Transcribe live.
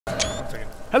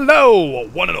Hello,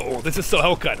 one and all, this is Sir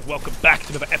Hellcat. Welcome back to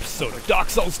another episode of Dark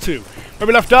Souls 2. Where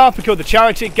we left off, we killed the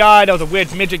chariot guy, there was a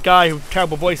weird midget guy who had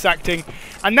terrible voice acting.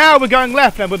 And now we're going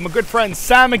left, and with my good friend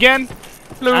Sam again.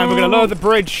 Hello. And we're going to lower the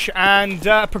bridge and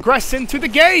progress into the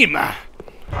game. I'm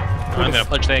going to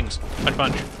punch things.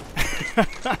 Punch.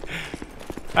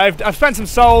 I've spent some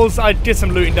souls, I did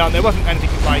some looting down there, wasn't anything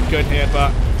quite good here,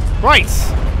 but... Right!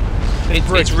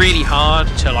 It's really hard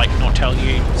to, like, not tell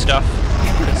you stuff.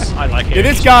 I like it. Yeah,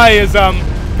 this guy is,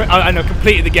 I know,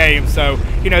 completed the game, so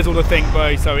he knows all the things,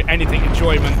 so anything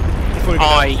enjoyment.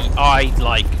 I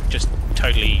like, just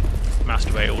totally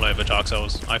masturbate all over Dark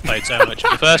Souls. I've played so much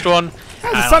of the first one.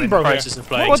 There's a sun bro here.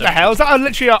 What the hell? Is that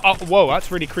literally whoa,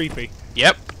 that's really creepy.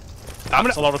 Yep.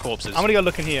 That's a lot of corpses. I'm gonna go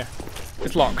look in here.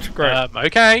 It's locked. Great.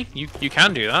 Okay, you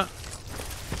can do that.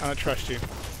 I don't trust you.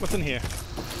 What's in here?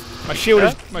 My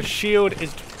shield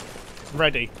is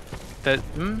ready.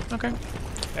 Okay.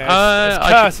 There's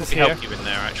curses here. Help you in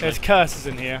there, actually. There's curses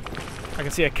in here. I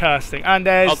can see a curse thing, and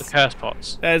there's the curse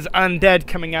pots. There's undead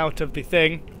coming out of the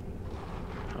thing.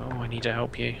 Oh, I need to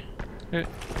help you.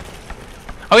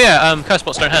 Oh yeah, curse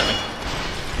pots don't hurt me.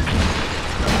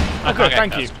 Okay,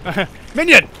 thank you.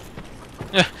 Minion!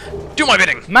 Do my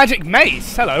bidding! Magic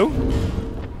mace, hello.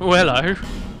 Oh, hello.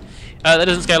 That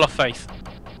doesn't scale off faith.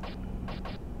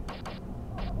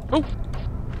 Oh!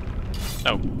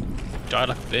 Oh. Die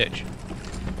like a bitch.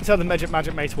 That's how the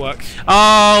magic mace works.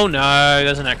 Oh no,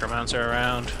 there's a necromancer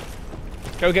around.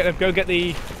 Go get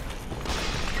the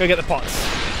pots.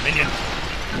 Minion.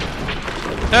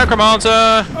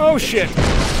 Necromancer! Oh shit.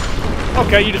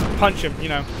 Okay, you just punch him, you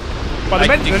know. But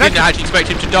you didn't actually expect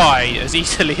him to die as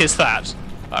easily as that.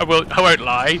 I won't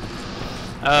lie.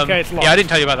 Okay, it's locked. Yeah, I didn't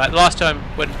tell you about that. Last time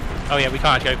when... Oh yeah, we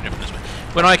can't actually open it from this way.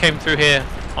 When I came through here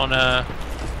on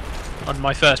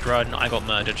my first run, I got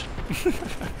murdered.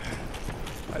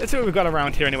 Let's see what we've got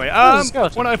around here anyway. I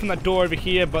want to open that door over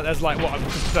here, but there's like, what,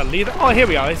 is that a leader? Oh, here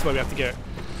we are. This is where we have to go.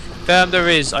 There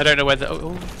is. I don't know whether...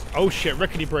 Oh shit,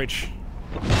 rickety bridge.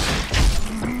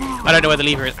 I don't know where the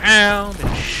lever is. Ow,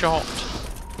 been shot.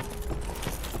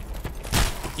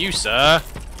 You, sir,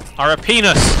 are a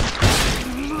penis.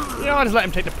 Yeah, I'll just let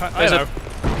him take the punch.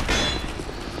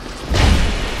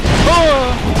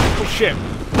 Oh shit.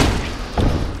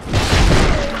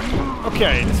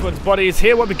 Okay, this one's body is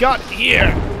here. What we got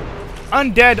here?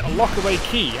 Undead lockaway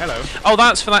key. Hello. Oh,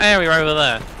 that's for that area over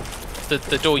there.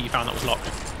 The door you found that was locked.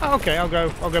 Oh, okay, I'll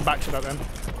go back to that then.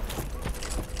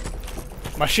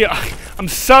 My shield. I'm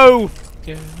so.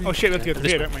 Oh shit, we have to go through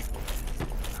here, don't we?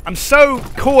 I'm so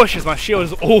cautious. My shield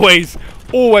is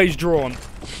always drawn.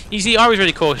 You see, I was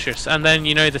really cautious, and then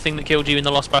you know the thing that killed you in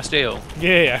the Lost Bastille.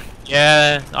 Yeah.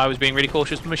 Yeah, I was being really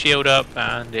cautious with my shield up,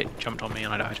 and it jumped on me,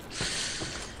 and I died.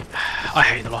 I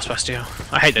hate the Lost Bastille.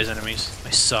 I hate those enemies.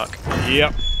 They suck.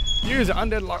 Yep. Use an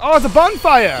undead lock. Oh, there's a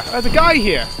bonfire! There's a guy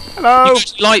here! Hello! You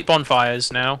can light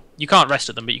bonfires now. You can't rest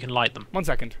at them, but you can light them. 1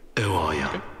 second. Who are you?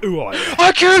 Who are you?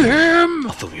 I killed him!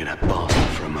 I thought you were that bastard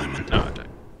for a moment. No, I don't.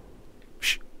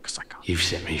 Shh, because I can't. You've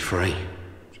set me free.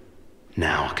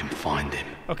 Now I can find him.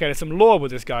 Okay, there's some lore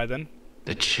with this guy then.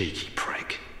 The cheeky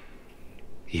prick.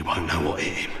 He won't know what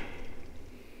hit him.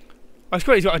 Oh, it's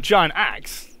great, he's got a giant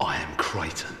axe. I am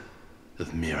Creighton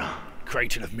of Mirror.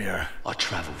 Creighton of Mirror. I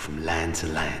travel from land to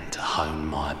land to hone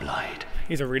my blade.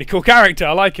 He's a really cool character,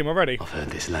 I like him already. I've heard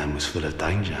this land was full of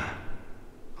danger.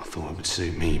 I thought it would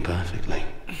suit me perfectly.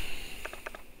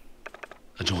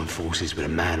 I joined forces with a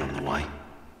man on the way,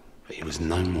 but he was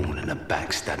no more than a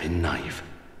backstabbing knave.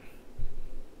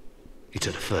 He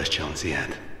took the first chance he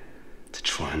had to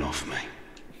try and off me.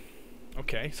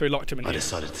 Okay, so he locked him in here. I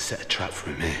decided to set a trap for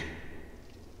him here.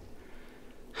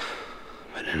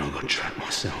 But then I got trapped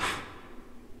myself.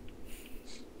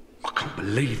 I can't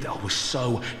believe that I was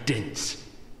so dense.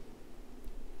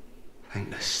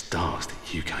 Thank the stars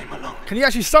that you came along. Can you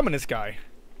actually summon this guy?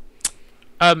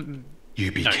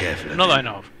 You be careful of not that I him.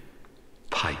 know of.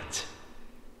 Pate,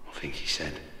 I think he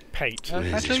said. Pate.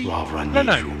 There's this rather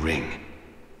unusual ring.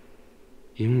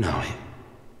 You'll know it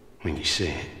when you see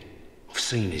it. I've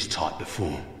seen his type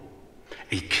before.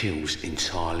 He kills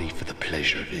entirely for the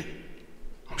pleasure of it.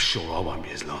 I'm sure I won't be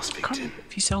his last victim.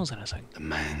 If he sells anything. The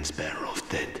man's better off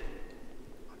dead.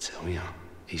 I tell ya,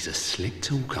 he's a slick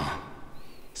talker.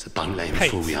 So don't let him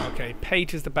fool ya. Okay,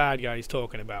 Pate is the bad guy he's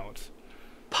talking about.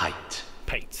 Pate.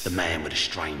 Pate. The man with a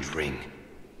strange ring.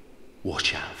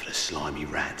 Watch out for the slimy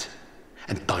rat.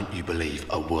 And don't you believe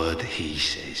a word he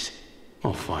says.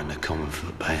 I'll find the common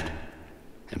footbed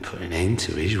and put an end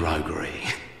to his roguery.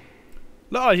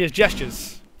 Look at his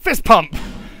gestures. Fist pump!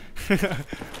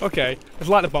 Okay, let's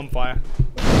light the bonfire.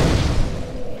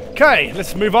 Okay,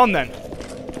 let's move on then.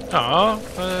 Oh,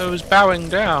 I was bowing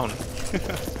down.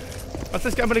 I'm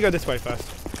gonna go this way first.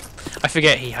 I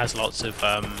forget he has lots of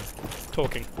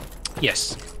Talking.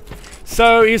 Yes.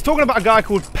 So he's talking about a guy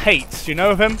called Pates. Do you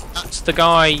know of him? That's the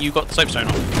guy you got the soapstone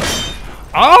on.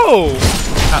 Oh!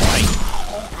 That's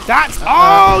Pate. That's...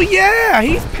 Oh, yeah!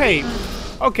 He's Pate.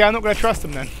 Okay, I'm not going to trust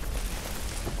him then.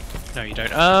 No, you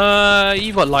don't.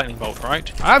 You've got lightning bolt,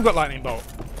 right? I've got lightning bolt.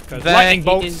 Because There lightning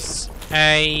bolts... is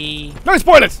a... No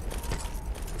spoilers!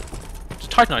 It's a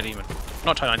Titanite demon.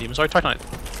 Not Titanite demon, sorry, Titanite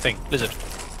thing. Lizard.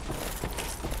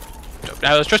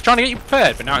 I was just trying to get you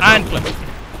prepared, but now it's And- flip.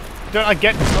 Don't I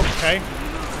get... Okay.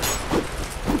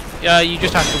 Yeah, you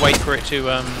just have to wait for it to,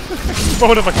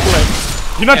 Rolled off a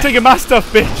cliff. You're not Yeah. taking my stuff,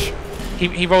 bitch!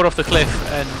 He rolled off the cliff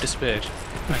and disappeared.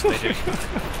 As they do.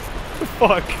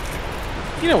 Fuck.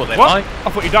 You know what they What? like. I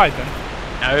thought you died then.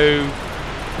 No.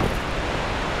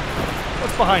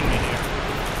 What's behind me here?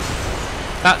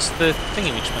 That's the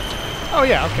thingy we just went to. Oh,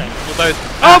 yeah, okay. Although...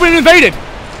 Oh, we've been invaded!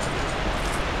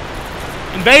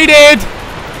 Invaded!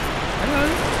 Hello.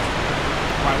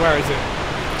 Right, where is it?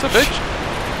 What's up, bitch?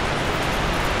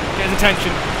 Get his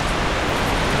attention.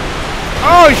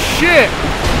 Oh, shit!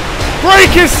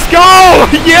 Break his skull!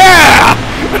 Yeah!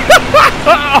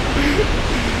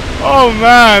 Oh,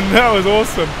 man, that was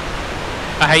awesome.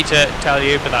 I hate to tell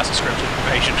you, but that's a scripted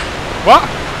invasion. What?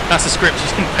 That's a scripted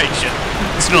invasion.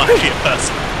 It's not actually a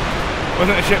person.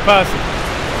 Wasn't it a shit person?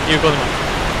 You got them on.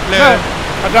 No.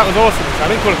 That was awesome. I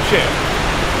didn't call him shit.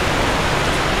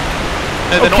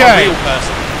 No, they're not a Okay. real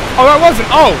person. Oh, that wasn't.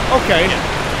 Oh, okay.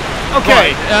 Yeah.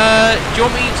 Okay. Right, do you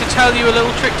want me to tell you a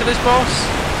little trick to this boss?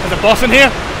 There's a boss in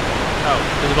here? Oh,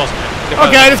 there's a boss in there. Let's go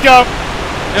Okay, let's go.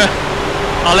 Yeah.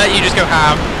 I'll let you just go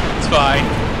ham. It's fine.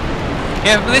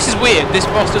 Yeah, but this is weird. This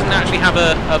boss doesn't actually have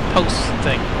a pulse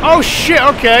thing. Oh, shit,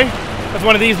 okay. That's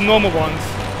one of these normal ones.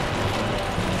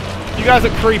 You guys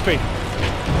are creepy.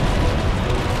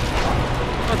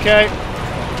 Okay.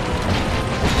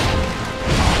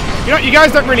 You know, you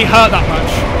guys don't really hurt that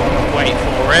much. Wait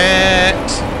for it.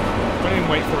 Don't even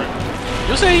wait for it.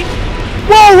 You'll see.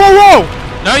 Whoa, whoa, whoa!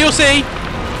 No, you'll see.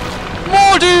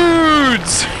 More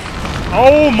dudes!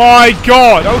 Oh my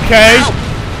god, okay. Ow.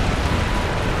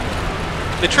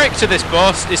 The trick to this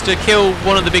boss is to kill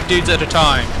one of the big dudes at a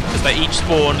time, because they each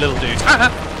spawn little dudes.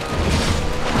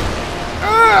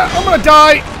 I'm gonna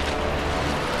die.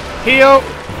 Heal.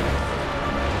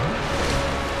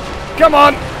 Come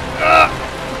on.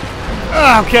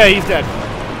 Okay, he's dead.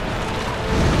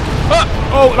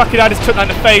 Oh, lucky I just took that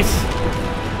in the face.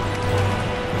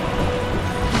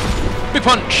 Big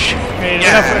punch! Okay, there's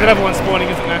Yeah. another one spawning,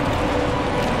 isn't there?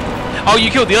 Oh, you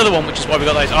killed the other one, which is why we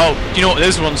got those. Oh, do you know what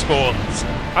this one spawns?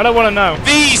 I don't want to know.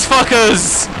 These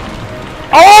fuckers!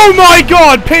 Oh my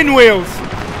god, pinwheels!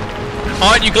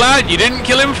 Aren't you glad you didn't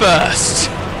kill him first?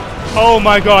 Oh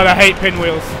my god, I hate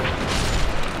pinwheels.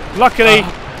 Luckily.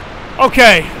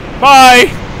 Okay, bye!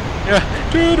 Yeah.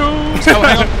 Doodles! Oh,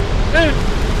 hang on.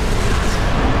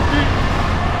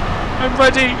 I'm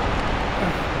ready.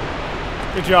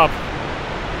 Good job.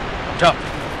 Pumped up.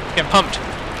 Get pumped.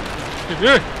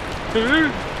 Look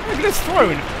at this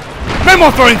throne. No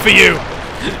more throne for you!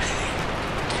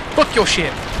 Fuck your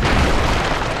shit.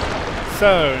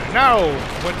 So, now,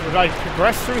 would I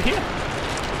progress through here?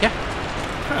 Yeah.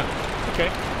 Huh, okay.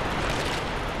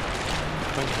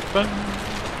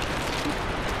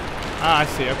 Ah, I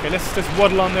see. Okay, let's just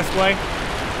waddle on this way.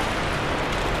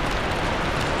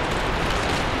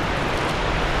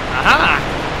 Aha!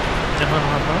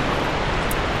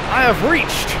 I have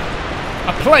reached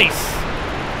a place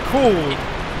called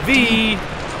the...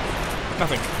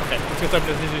 Nothing. Okay, let's just open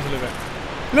this a little bit.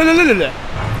 La la la la la.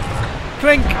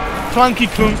 Clink, clunky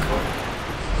clunk.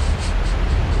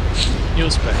 You're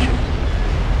special.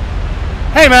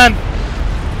 Hey man!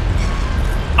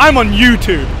 I'm on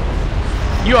YouTube.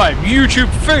 You are YouTube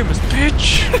famous,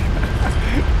 bitch!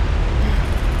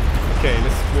 Okay,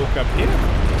 let's walk up here.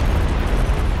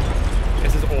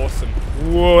 This is awesome.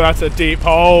 Whoa, that's a deep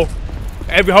hole.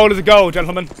 Every hole is a goal,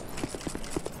 gentlemen.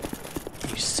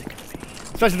 You sick of me.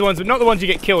 Especially the ones, not the ones you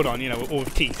get killed on, you know, or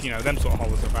with teeth, you know, them sort of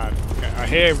holes are bad. Okay, I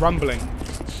hear rumbling.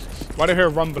 Why do I hear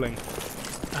rumbling?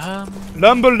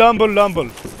 Lumble, lumble, lumble.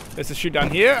 Let's just shoot down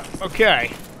here.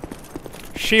 Okay.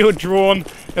 Shield drawn.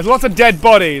 There's lots of dead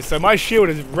bodies, so my shield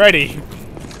is ready.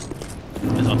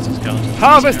 There's lots of skeletons.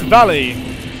 Harvest Valley.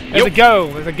 There's a Yup. girl.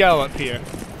 There's a girl up here.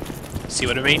 See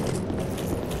what I mean?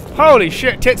 Holy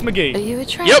shit, Tits Are McGee. you a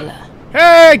traveller?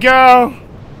 Hey, girl.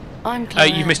 I'm Claire,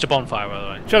 You missed a bonfire, by the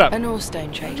way. Shut up. an ore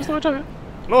stone trader.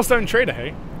 Lost Stone Trader,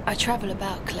 hey? I travel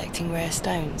about collecting rare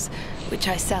stones, which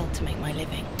I sell to make my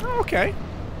living. Oh, okay.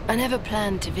 I never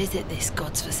planned to visit this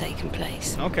God's forsaken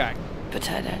place. Okay.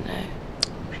 But I don't know.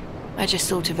 I just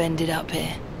sort of ended up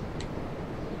here.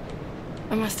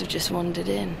 I must have just wandered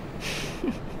in.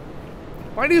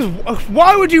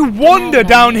 Why would you wander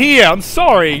down here? I'm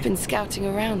sorry. I've been scouting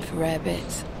around for rare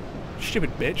bits. Stupid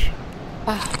bitch.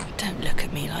 Oh, don't look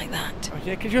at me like that. Oh,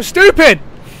 yeah, because you're stupid.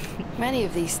 Many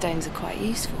of these stones are quite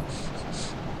useful.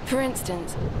 For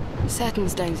instance, certain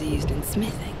stones are used in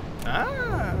smithing.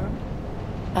 Ah.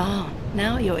 Oh,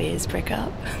 now your ears prick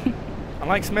up. I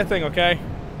like smithing, okay?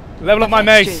 Level up my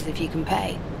mace. If you can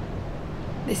pay.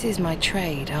 This is my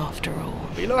trade, after all.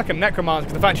 But you look like a necromancer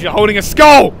because the fact you're holding a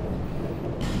skull!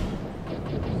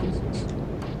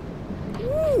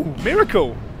 Ooh,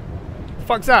 miracle! The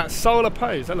fuck's that? Solar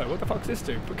pose. Hello, what the fuck's this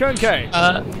do? Okay.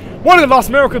 One of the last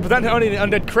miracles presented only in the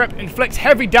undead crypt inflicts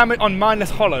heavy damage on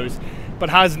mindless hollows, but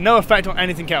has no effect on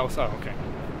anything else. Oh, okay.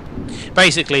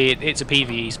 Basically, it's a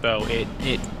PvE spell.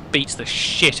 It beats the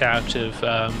shit out of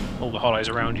all the hollows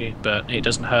around you, but it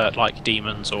doesn't hurt like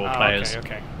demons or players.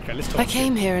 Okay, let's talk. I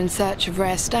came here in search of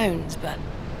rare stones, but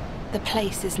the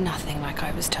place is nothing like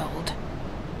I was told.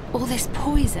 All this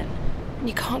poison, and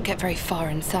you can't get very far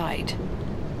inside.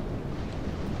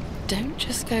 Don't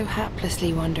just go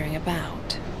haplessly wandering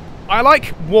about. I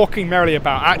like walking merrily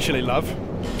about, actually, love.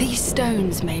 These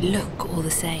stones may look all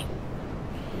the same,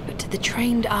 but to the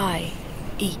trained eye,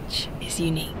 each is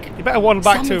unique. You better waddle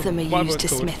back to some of them are whatever used to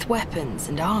it's called. smith weapons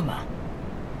and armor,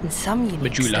 and some unique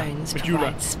Medulla. stones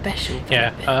provide special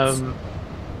benefits. Yeah.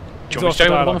 Do you want me to show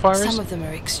you what a bonfire is? Some of them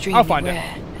are extremely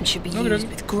rare and should be No, used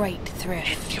with great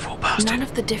thrift. You little bastard. None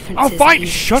of the differences. I'll fight! are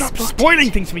Shut up! spotted. Spoiling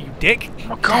things for me, you dick!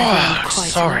 Oh God! Quite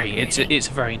Sorry, enough, it's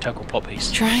a very integral plot piece.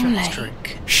 Drang It's true.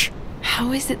 Lake. Shh!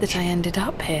 How is it that I ended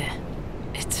up here?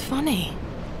 It's funny.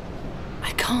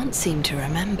 I can't seem to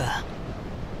remember.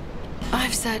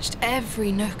 I've searched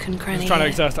every nook and I'm cranny. just trying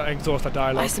to here. exhaust that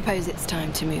I dialogue. suppose it's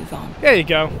time to move on. There you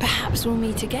go. Perhaps we'll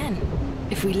meet again,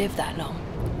 if we live that long.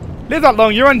 Live that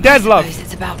long, you're undead, I love! suppose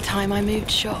it's about time I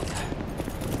moved shop.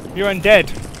 You're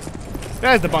undead.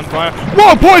 There's the bonfire.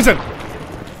 Whoa, poison!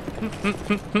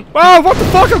 Wow, what the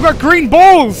fuck? I've got green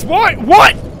balls! What?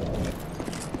 What?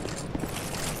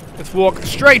 Let's walk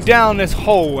straight down this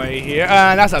hallway here,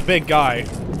 and that's a big guy.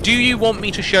 Do you want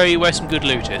me to show you where some good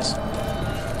loot is?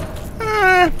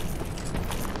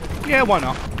 Yeah, why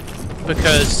not?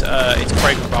 Because it's a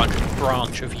fragrant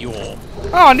branch of yore.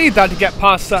 Oh, I need that to get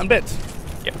past certain bits.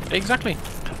 Yep, exactly.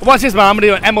 Well, watch this, man. I'm gonna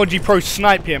do an MLG Pro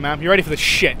snipe here, man. You ready for the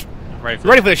shit? Ready for,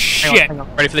 Ready for the hang on, shit? hang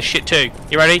on. Ready for the shit too.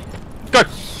 You ready? Go!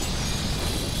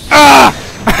 Ah!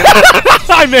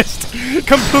 I missed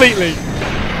completely.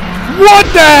 What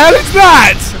the hell is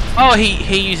that? Oh,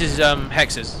 he uses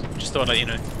hexes. Just thought I'd let you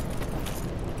know.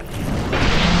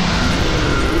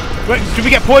 Wait, did we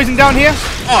get poison down here?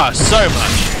 Oh, so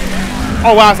much.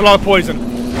 Oh wow, that's a lot of poison.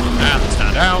 And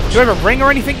stand out. Do we have a ring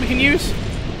or anything we can use?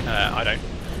 I don't.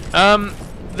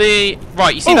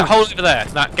 Right, you see Ooh. that hole over there?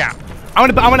 That gap. I'm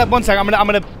gonna one second. I'm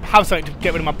gonna have something to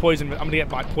get rid of my poison. I'm gonna get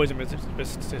my poison resist.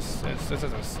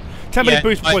 10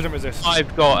 boost poison resist.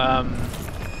 I've got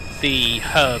the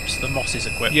herbs, the mosses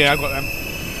equipped. Yeah, I got them.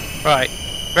 Right.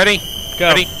 Ready? Go.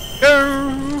 Ready?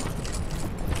 Go!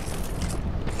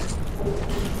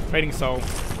 Raiding soul.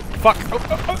 Fuck.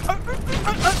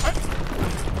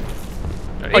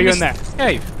 Oh, you're in there.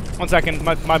 Cave. 1 second.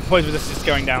 My poison resist is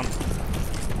going down.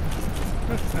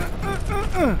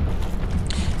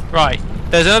 Right.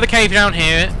 There's another cave down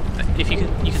here. If you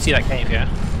can see that cave, yeah.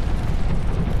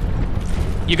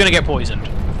 You're gonna get poisoned.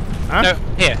 Huh? No,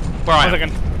 here, where I 1 am.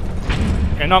 second.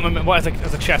 Okay, not what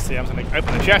there's a chest here. I'm just gonna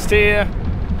open the chest here.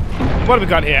 What have we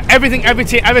got here?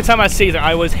 Every time I see that,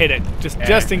 I always hit it,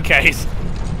 just in case.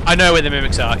 I know where the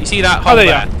mimics are. You see that hole there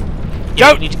you there? are.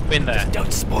 Yeah, you need to go in there.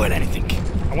 Don't spoil anything.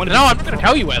 I want to. No, I'm not going to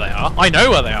tell you where they are. I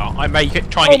know where they are. I may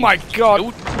try and Oh my god.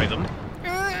 with them.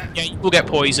 Yeah, you will get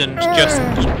poisoned. Just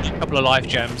a couple of life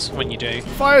gems when you do.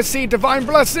 Fire seed, divine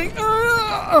blessing.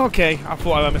 Okay, I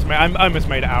thought I almost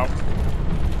made it out.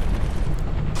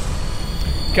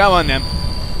 Come on then.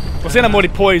 Well, seeing I'm already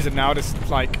poisoned now, just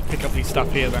like pick up these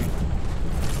stuff here then.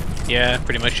 Yeah,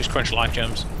 pretty much just crunch life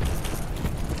gems.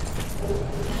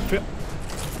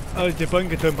 Oh, the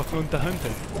bunker turn back on the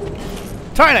hunter.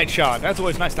 Titanite shard, that's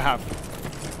always nice to have.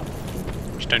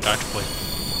 Just don't die to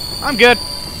poison. I'm good.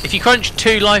 If you crunch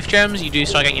 2 life gems, you do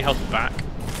start getting your health back.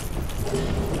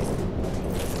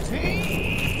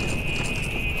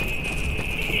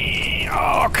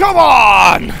 Oh, come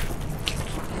on!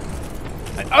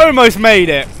 I almost made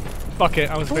it. Fuck it,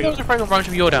 I was There was a fragrant branch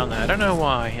of yore down there. I don't know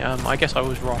why. I guess I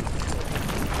was wrong.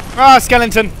 Ah,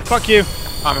 skeleton. Fuck you. I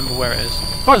can't remember where it is.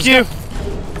 Fuck you.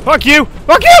 Fuck you.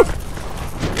 Fuck you!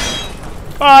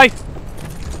 Bye!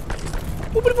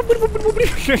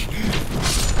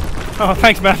 Oh,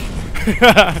 thanks, man.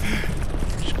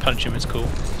 Just punch him, it's cool.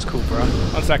 It's cool, bro.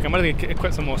 1 second, I'm gonna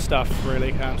equip some more stuff,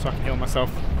 really, so I can heal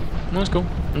myself. No, it's cool.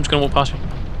 I'm just gonna walk past you.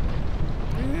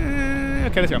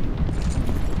 Okay, let's go.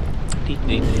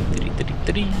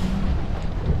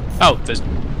 Oh, there's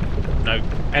no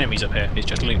enemies up here. It's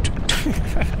just loot.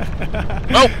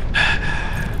 Oh!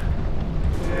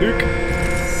 Luke.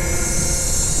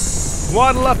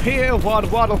 Waddle up here, waddle,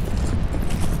 waddle.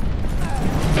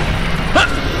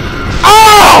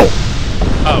 Oh!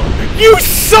 Oh. You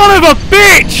son of a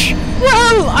bitch!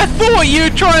 Well, I thought you were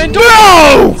trying to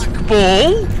No!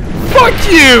 ball. Fuck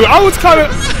you! I was kind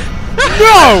of...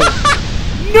 No!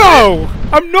 No!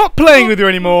 I'm not playing with you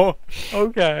anymore.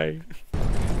 Okay.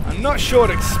 I'm not sure what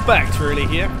to expect, really,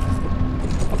 here.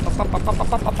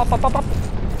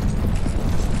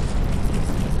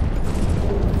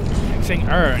 Mixing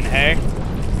urn, hey?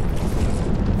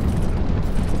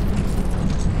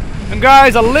 And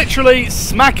guys are literally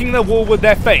smacking the wall with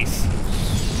their face.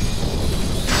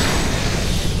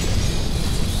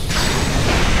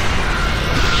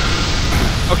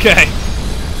 Okay.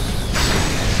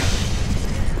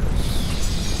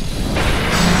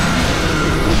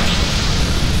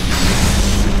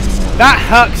 That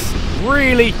hurts.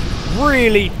 Really,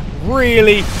 really,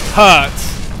 really hurts.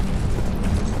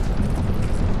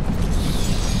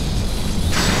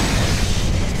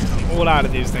 I'm all out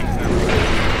of these things now.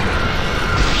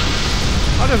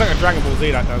 I don't think a Dragon Ball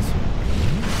Z that does.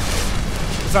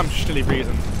 For some silly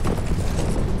reason.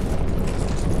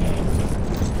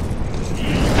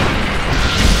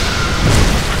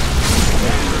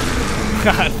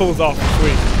 It falls off.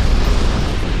 Sweet.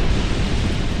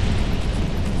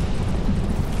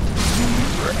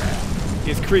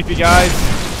 These creepy guys.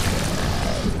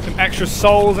 Some extra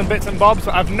souls and bits and bobs.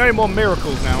 I have no more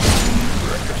miracles now,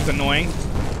 which is annoying.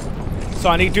 So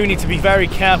I do need to be very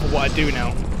careful what I do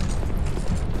now.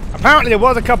 Apparently there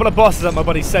was a couple of bosses that my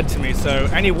buddy said to me, so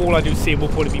any wall I do see will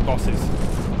probably be bosses.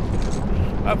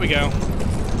 Up we go.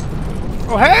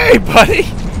 Oh hey, buddy!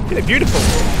 You look beautiful.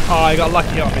 Oh, I got lucky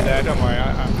hit on me there. Don't worry,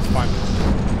 it's fine.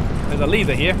 There's a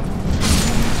lever here.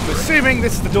 I'm assuming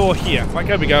this is the door here. Right,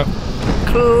 here we go.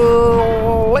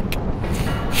 Click.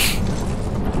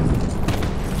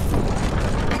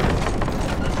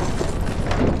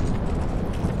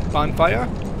 Bonfire.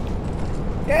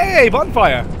 Yay,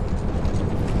 bonfire.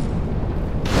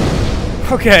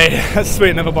 Okay, that's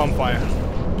sweet, another bonfire.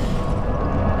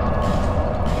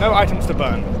 No items to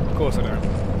burn. Of course I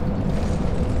don't.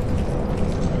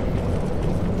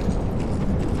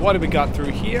 What have we got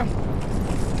through here?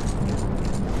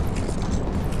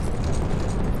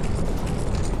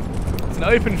 It's an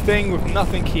open thing with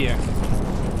nothing here.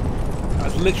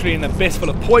 That's literally an abyss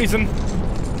full of poison.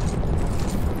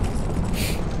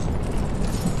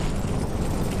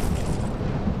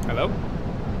 Hello?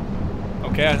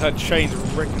 Okay, I heard chains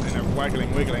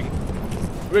waggling, wiggling.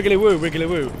 Wiggly woo, wiggly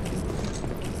woo.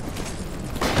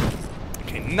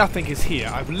 Okay, nothing is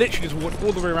here. I've literally just walked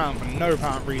all the way around for no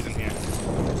apparent reason here.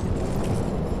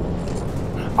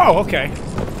 Oh, okay.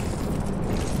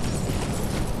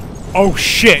 Oh,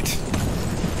 shit!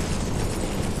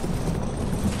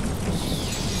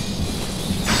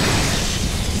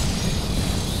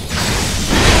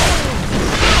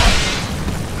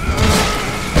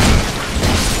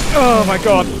 Oh my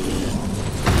god.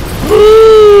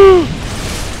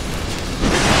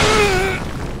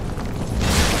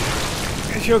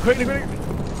 Sure, quickly.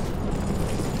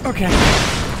 Okay.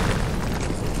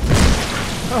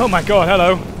 Oh my god,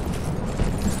 hello.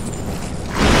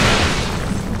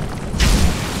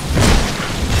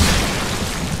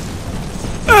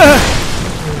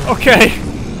 Okay.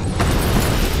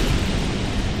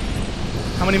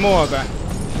 How many more are there?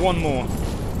 One more.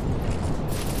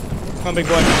 Come on, big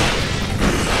boy.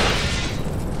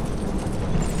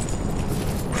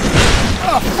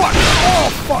 Oh, fuck! Oh,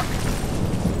 fuck!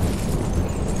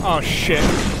 Oh, shit.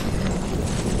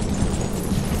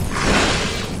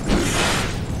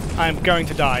 I am going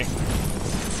to die.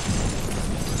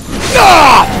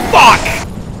 Ah, fuck!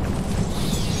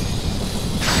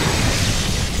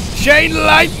 Chain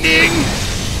lightning!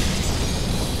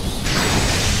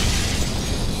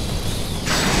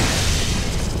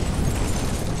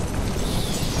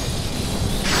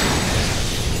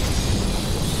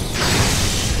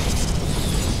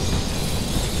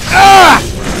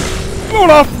 Hold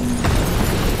off!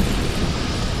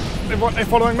 They're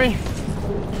following me?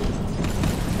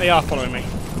 They are following me.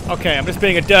 Okay, I'm just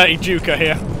being a dirty juker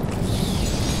here.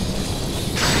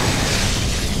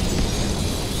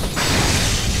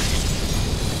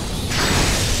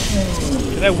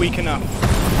 They're weak enough.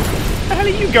 Where the hell are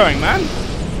you going, man?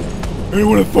 I don't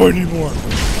want to fight anymore.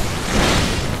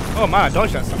 Oh man, I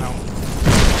dodged that somehow. I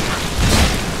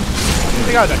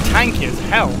think I was tanky as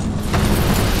hell.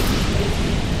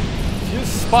 Use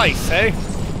spice, eh?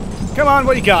 Come on,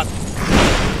 what you got?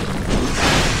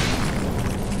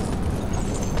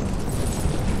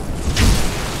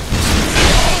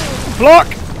 Block!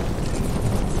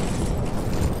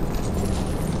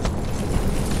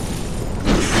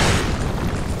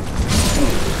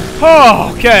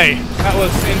 Oh, okay. That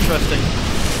was interesting.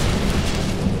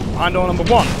 And door number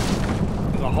 1.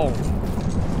 There's a hole.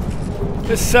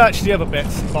 Let's search the other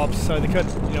bits, Bob, so they could,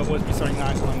 you know, always be something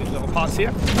nice along these little parts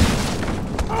here.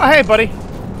 Oh, hey, buddy.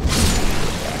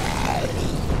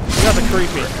 Rather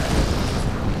creepy.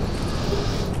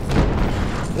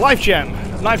 Life gem.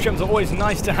 Life gems are always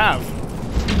nice to have.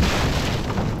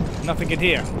 Nothing in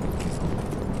here.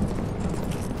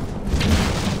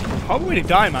 Horrible way to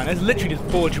die, man. It's literally just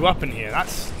bored you up in here.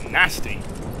 That's nasty.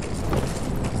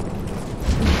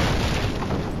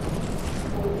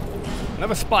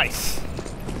 Another spice.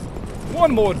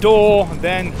 One more door, and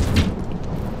then...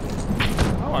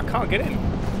 Oh, I can't get in.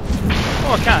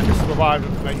 Oh, I can. Just revive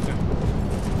it later.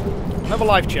 Another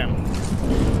life gem.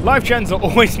 Life gems are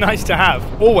always nice to have.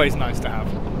 Always nice to have.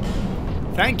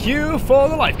 Thank you for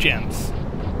the life gems.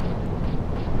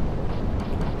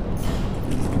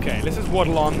 Okay, let's just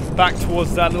waddle on back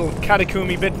towards that little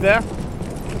catacomby bit there.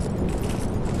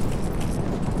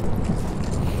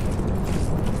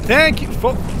 Thank you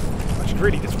for... I should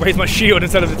really just raise my shield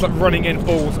instead of just like running in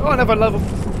balls. Oh, another level.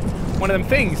 One of them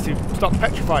things to stop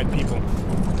petrified people.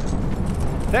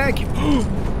 Thank you.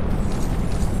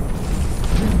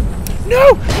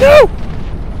 No! No!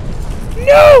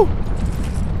 No!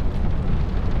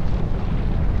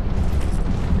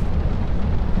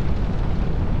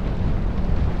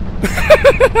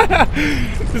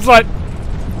 It's like,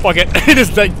 fuck it. It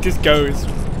just like just goes.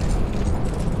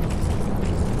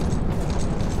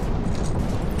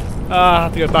 I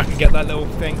have to go back and get that little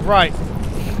thing. Right.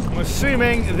 I'm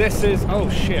assuming this is... Oh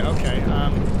shit, okay.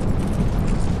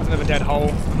 There's another dead hole.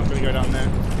 I'm not gonna go down there.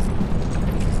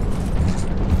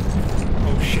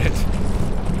 Oh shit.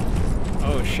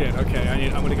 Oh shit, okay.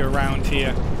 I'm gonna go around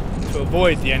here to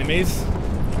avoid the enemies.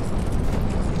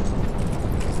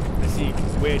 I see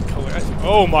weird color.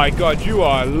 Oh my god, you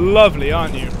are lovely,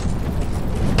 aren't you?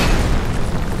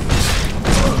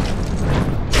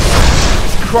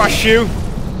 Just crush you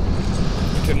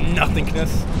to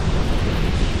nothingness.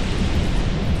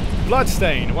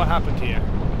 Bloodstain, what happened here?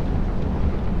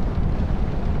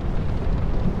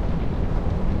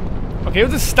 Okay, he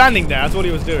was just standing there, that's what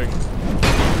he was doing.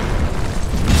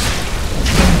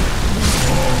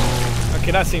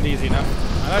 Okay, that seemed easy enough.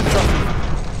 I don't trust him.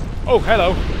 Oh,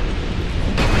 hello.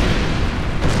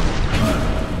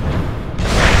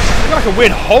 There's like a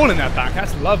weird hole in that back,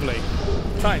 that's lovely.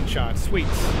 Titan shard, sweet.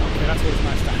 Okay, that's always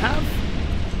nice to have.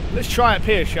 Let's try up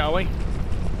here, shall we?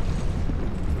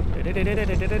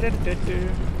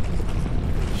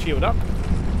 Shield up.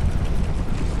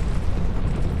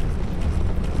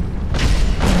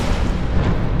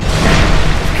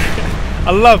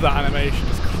 I love that animation,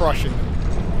 just crushing them.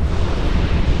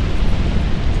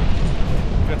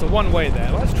 There's a one-way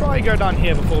there. Let's try and go down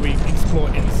here before we explore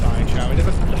inside, shall we?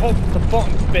 There's the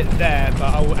bottom bit there,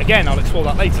 but I'll explore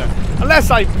that later.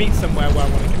 Unless I meet somewhere where I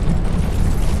want to go.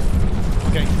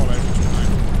 I'm getting followed. What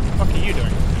the fuck are you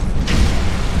doing?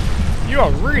 You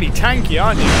are really tanky,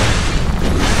 aren't you?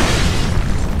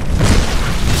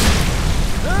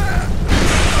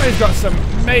 Oh, he's got some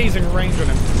amazing range on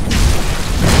him.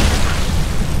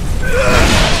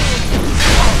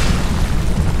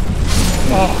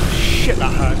 Oh shit,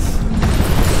 that hurts.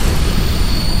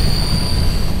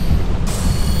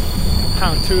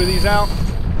 Pound 2 of these out.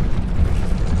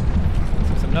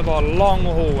 It's another long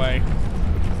hallway.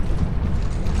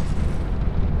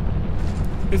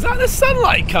 Is that the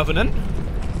Sunlight Covenant?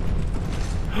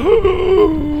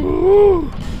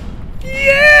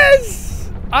 Yes!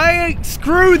 I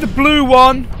screw the blue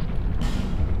one.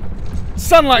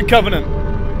 Sunlight Covenant.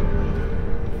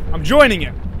 I'm joining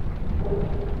it.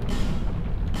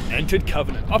 Entered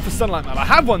Covenant. Off the Sunlight map. I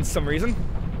have one for some reason.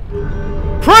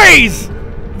 Praise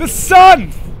the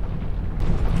sun!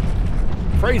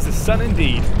 Praise the sun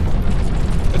indeed.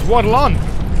 Let's waddle on.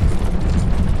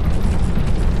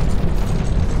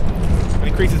 It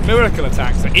increases miracle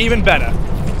attacks, so even better.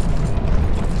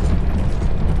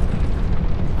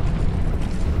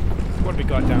 What have we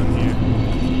got down here?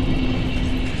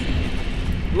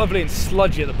 Lovely and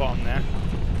sludgy at the bottom there.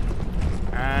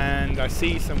 And I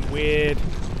see some weird...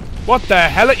 What the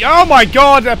hell? Oh my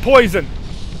god, they're poison!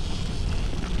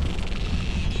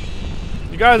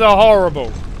 guys are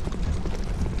horrible.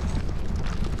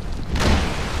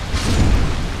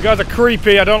 You guys are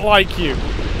creepy. I don't like you.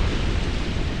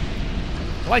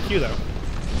 I like you, though.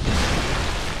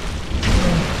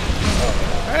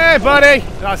 Hey, buddy!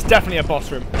 That's definitely a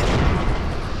boss room. I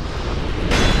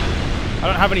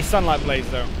don't have any sunlight blades,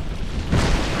 though.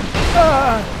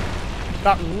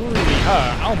 That really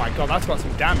hurt. Oh my god, that's got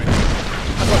some damage.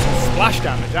 That's got some splash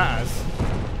damage, that has.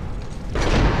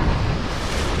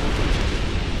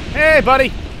 Hey,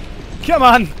 buddy! Come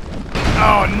on!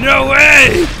 Oh, no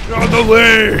way! Out of the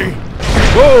way!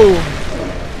 Whoa!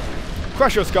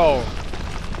 Crush your skull.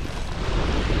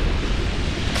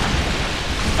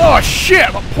 Oh shit!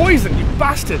 I got poisoned, you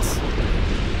bastards!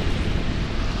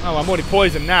 Oh, I'm already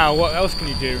poisoned now. What else can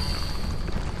you do?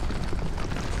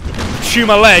 Chew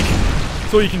my leg.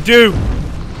 That's all you can do.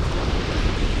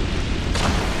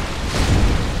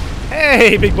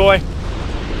 Hey, big boy.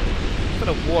 I'm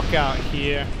gonna walk out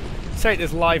here. Take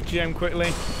this life gem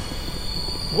quickly.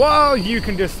 While you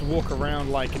can just walk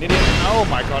around like an idiot. Oh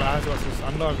my god, I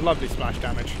have lovely splash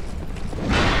damage.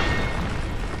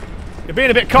 You're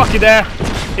being a bit cocky there.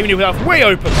 Even if you're way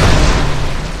open.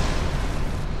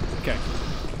 Okay.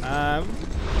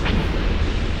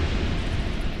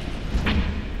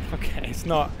 Okay,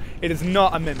 it is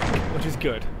not a mimic, which is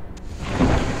good.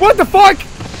 What the fuck?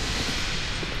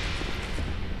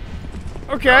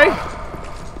 Okay.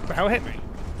 What the hell hit me?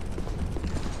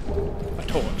 A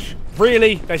torch.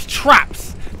 Really? There's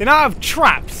traps. They now have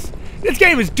traps. This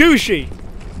game is douchey.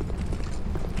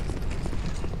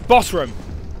 Boss room.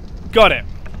 Got it.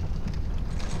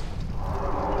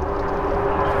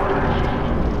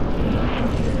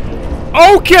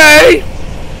 Okay!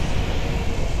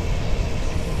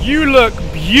 You look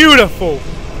beautiful.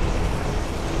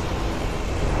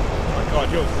 Oh my god,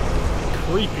 you're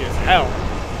creepy as hell.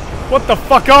 What the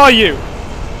fuck are you?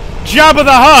 Jabba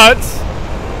the Hutt?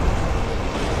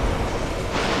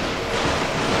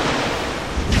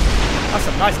 That's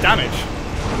some nice damage.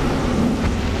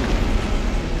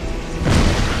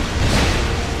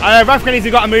 Rafka needs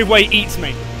to got a move where he eats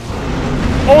me.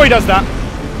 Or he does that.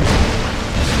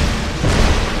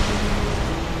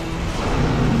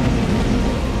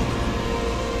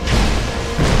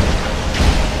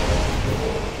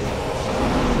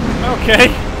 Okay.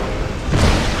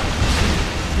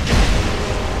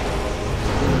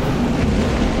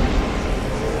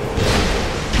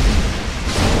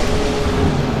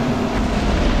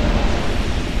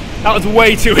 That was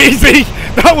way too easy.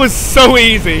 That was so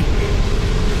easy.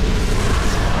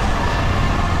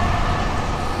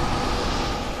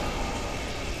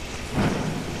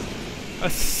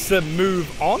 Let's move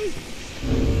on.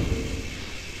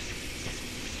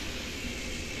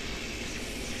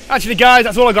 Actually, guys,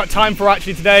 that's all I got time for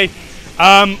actually today.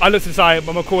 I looked at the side,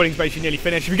 my recording's basically nearly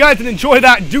finished. If you guys did enjoy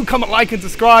that, do comment, like, and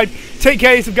subscribe. Take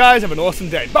care of yourself, guys. Have an awesome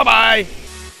day. Bye-bye.